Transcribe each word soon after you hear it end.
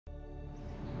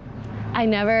I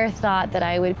never thought that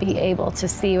I would be able to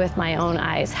see with my own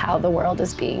eyes how the world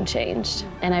is being changed,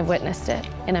 and I've witnessed it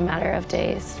in a matter of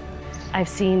days. I've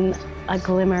seen a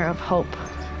glimmer of hope,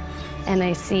 and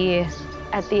I see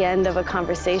at the end of a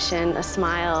conversation a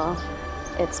smile.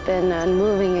 It's been a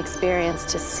moving experience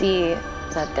to see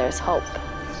that there's hope.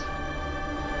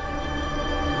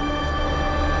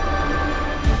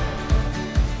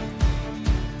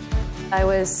 I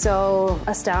was so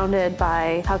astounded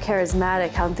by how charismatic,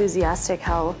 how enthusiastic,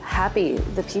 how happy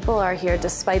the people are here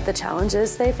despite the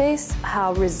challenges they face,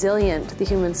 how resilient the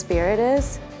human spirit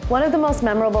is. One of the most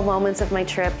memorable moments of my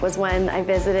trip was when I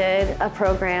visited a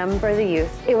program for the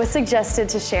youth. It was suggested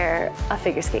to share a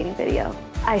figure skating video.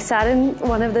 I sat in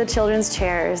one of the children's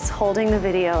chairs holding the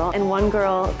video, and one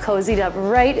girl cozied up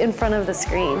right in front of the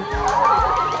screen.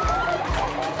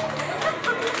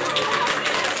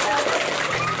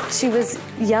 She was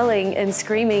yelling and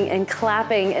screaming and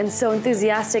clapping and so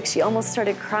enthusiastic she almost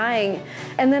started crying.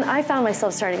 And then I found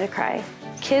myself starting to cry.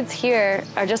 Kids here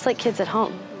are just like kids at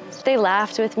home. They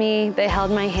laughed with me, they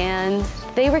held my hand.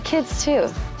 They were kids too.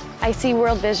 I see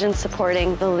World Vision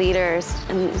supporting the leaders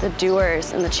and the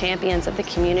doers and the champions of the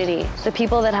community, the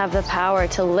people that have the power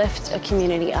to lift a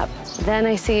community up. Then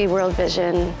I see World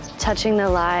Vision touching the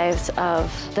lives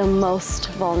of the most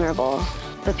vulnerable,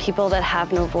 the people that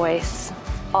have no voice.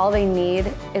 All they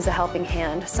need is a helping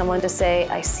hand, someone to say,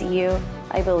 I see you,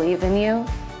 I believe in you.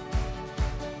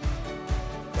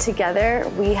 Together,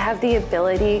 we have the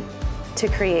ability to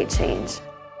create change.